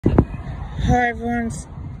Hi everyone's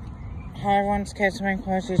Catchman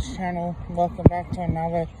Closest channel. Welcome back to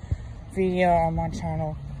another video on my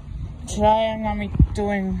channel. Today I'm going to be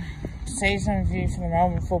doing season review for the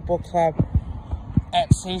Melbourne Football Club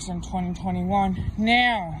at season 2021.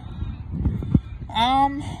 Now,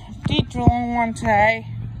 did drawing one today.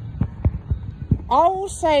 I will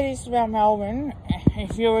say this about Melbourne: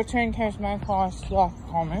 if you're a return Catchman class, like,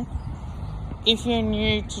 comment. If you're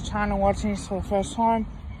new to channel watching this for the first time,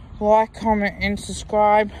 like, comment and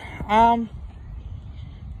subscribe. How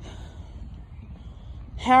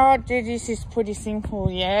I did this is pretty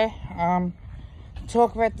simple, yeah.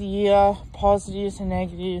 Talk about the year, positives and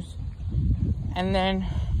negatives, and then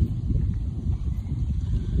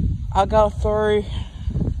I'll go through,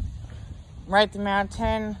 rate them out of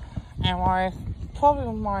 10, and what I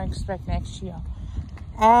might expect next year.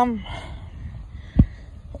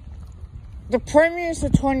 The premiers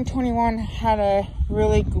of 2021 had a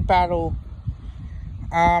really good battle.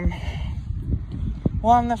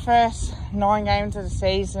 Won the first 9 games of the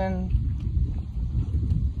season.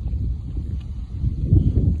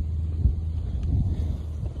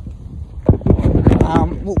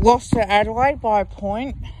 Lost to Adelaide by a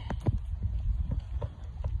point.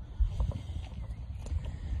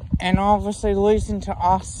 And obviously losing to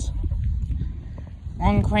us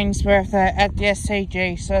on Queen's birthday at the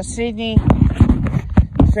SCG. So Sydney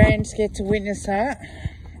fans get to witness that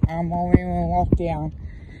while we were in lockdown.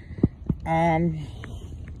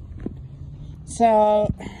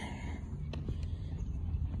 So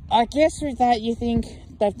I guess with that you think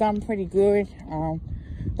they've done pretty good.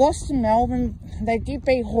 Lost to Melbourne. They did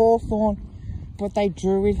beat Hawthorn, but they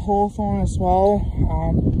drew with Hawthorn as well.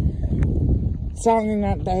 Something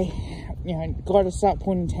that they, got to start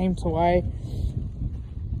putting teams away.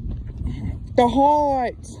 The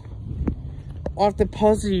highlights of the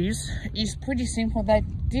positives is pretty simple. They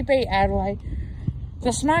did beat Adelaide.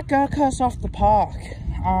 The smart Gold Coast off the park.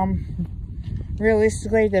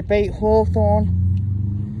 Realistically, they beat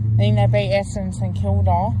Hawthorn. I think they beat Essence and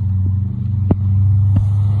Kilda.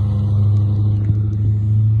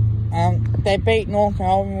 They beat North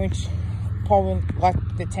Melbourne, which probably like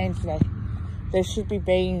the teams they should be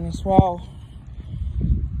beating as well.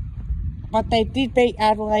 But they did beat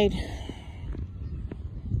Adelaide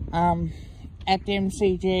at the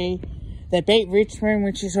MCG. They beat Richmond,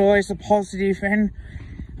 which is always a positive. And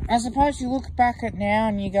I suppose you look back at now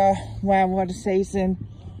and you go, wow, what a season.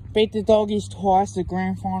 Beat the Doggies twice, the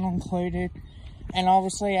grand final included. And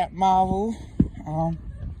obviously at Marvel.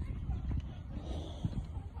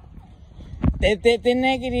 The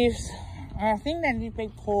negatives, I think they did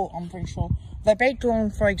beat Port, I'm pretty sure. They beat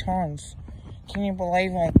Geelong 3 times. Can you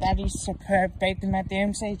believe it? That is superb. Beat them at the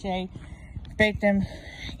MCG. Beat them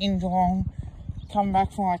in Geelong. Come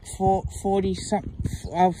back from like 40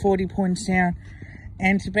 points down.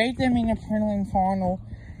 And to beat them in a prelim final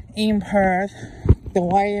in Perth, the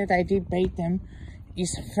way that they did beat them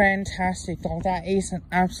is fantastic. Like, that is an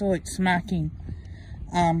absolute smacking.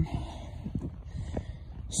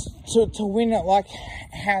 To win it like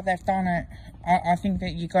how they've done it, I think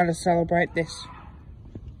that you got to celebrate this.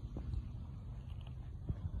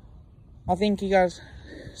 I think you guys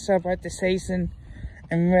celebrate the season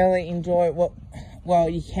and really enjoy it while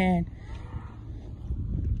you can.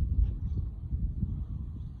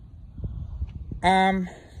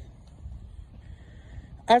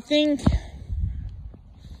 I think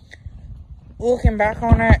looking back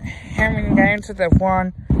on it, how many games that they've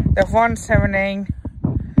won? They've won 17.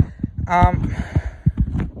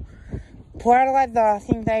 Port Adelaide, though, I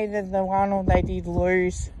think they did the one or they did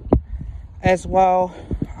lose as well.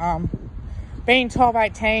 Being top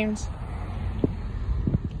 8 teams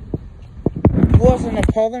wasn't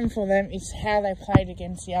a problem for them. It's how they played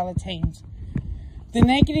against the other teams. The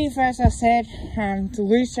negative, as I said, to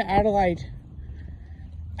lose to Adelaide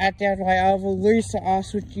at the Adelaide Oval, lose to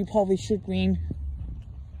us, which you probably should win.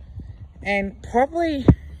 And probably,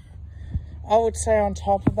 I would say on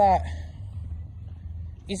top of that,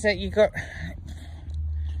 is that you got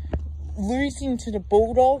losing to the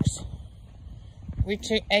Bulldogs, which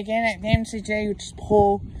again at the MCG, which is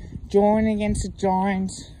poor, drawing against the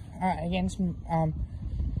Giants,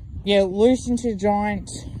 losing to the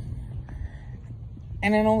Giants,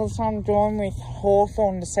 and then all of a sudden drawing with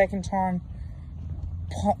Hawthorn the second time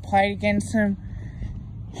played against them.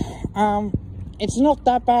 It's not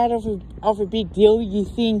that bad of a big deal, you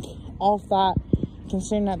think, of that,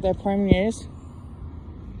 considering that they're premiers.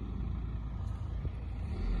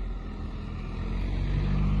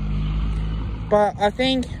 But I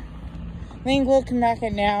think looking back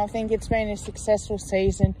at now, I think it's been a successful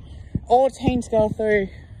season. All teams go through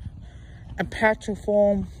a patch of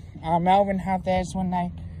form Melbourne had theirs when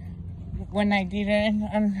they did it.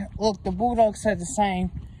 And look, the Bulldogs are the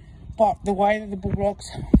same, but the way that the Bulldogs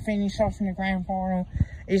finish off in the grand final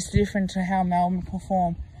is different to how Melbourne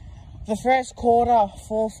perform. The first quarter,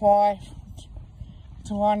 4-5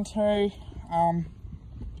 to 1-2.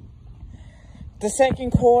 The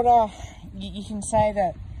second quarter, you can say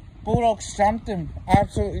that Bulldogs jumped them,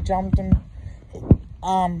 absolutely jumped them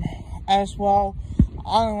as well.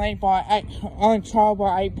 Only trailed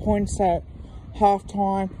by 8 points at half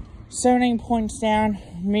time. 17 points down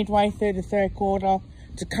midway through the third quarter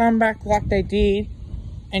to come back like they did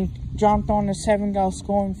and jumped on a 7-goal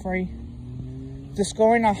scoring free. To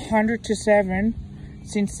scoring 100-7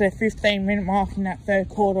 since the 15-minute mark in that third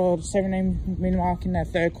quarter, or the 17-minute mark in that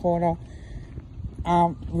third quarter.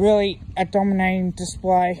 Really a dominating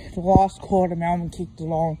display. The last quarter, Melbourne kicked it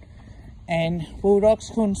on, and Bulldogs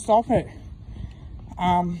couldn't stop it.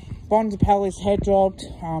 Bontempelli's head dropped.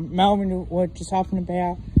 Melbourne were just up and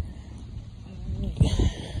about.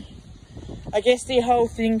 I guess the whole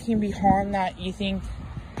thinking behind that, you think,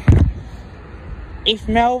 if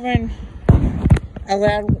Melbourne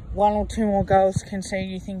allowed 1 or 2 more goals conceded,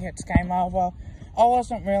 you think it's game over. I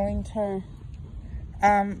wasn't willing to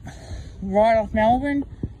write off Melbourne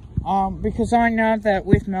because I know that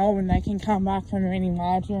with Melbourne they can come back from any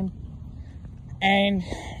margin, and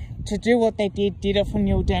to do what they did it for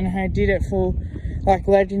Neil Danaher, did it for like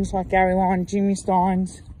legends like Gary Lyon, Jimmy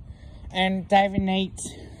Steins and David Neitz,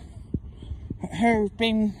 who've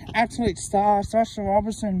been absolute stars. Sasha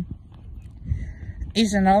Robertson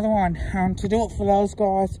is another one. To do it for those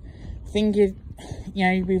guys, I think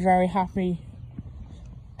you'd be very happy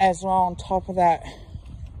as well on top of that.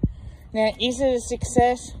 Now, is it a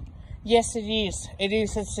success? Yes, it is. It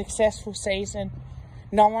is a successful season.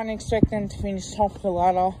 No one expected them to finish top of the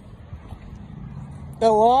ladder.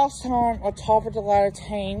 The last time a top of the ladder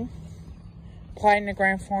team played in the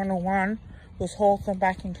grand final one was Hawthorn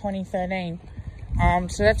back in 2013.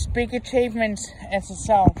 So that's big achievements as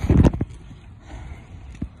itself.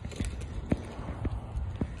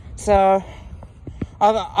 So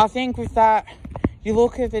I think with that, you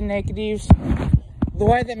look at the negatives, the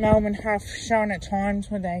way that Melbourne have shown at times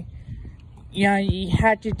where they, you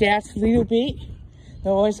had your doubts a little bit,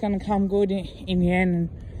 they're always going to come good in the end, and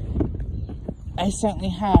they certainly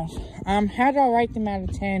have. How do I rate them out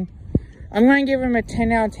of 10? I'm going to give them a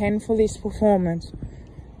 10 out of 10 for this performance.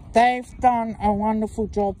 They've done a wonderful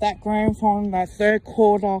job. That grand final, that third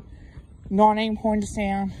quarter, 19 points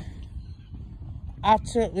down,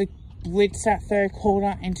 absolutely blitz that third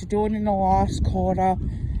quarter, and to do it in the last quarter,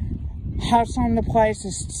 have some of the players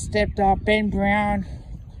that stepped up. Ben Brown,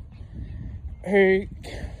 who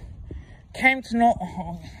came to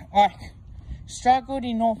struggled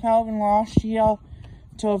in North Melbourne last year,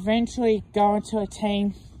 to eventually go into a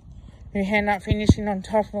team who ended up finishing on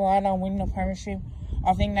top of the ladder and winning the premiership.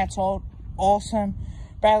 I think that's all awesome.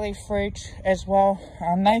 Bailey Fridge as well.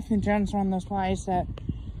 Nathan Jones, one of those players that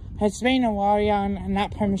has been a warrior, and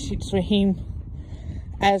that premiership's for him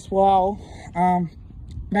as well.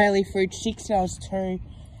 Bailey Fridge, 6 goals too.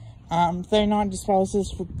 39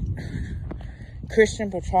 disposals for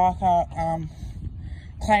Christian Petrarca.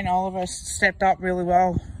 Clayton Oliver stepped up really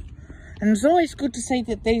well. And it's always good to see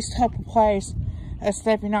that these type of players are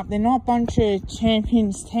stepping up. They're not a bunch of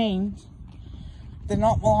champions teams. They're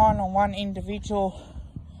not relying on one individual.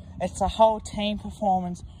 It's a whole team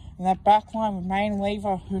performance. And that backline with main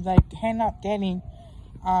lever, who they end up getting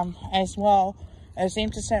as well as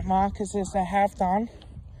intercept markers as they have done,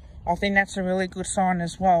 I think that's a really good sign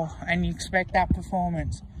as well. And you expect that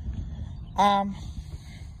performance.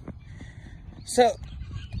 So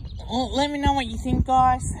let me know what you think,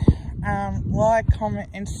 guys. Like, comment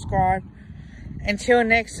and subscribe. Until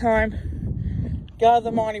next time, go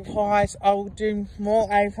the Mighty Pies. I will do more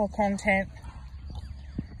AFL content.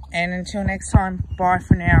 And until next time, bye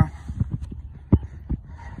for now.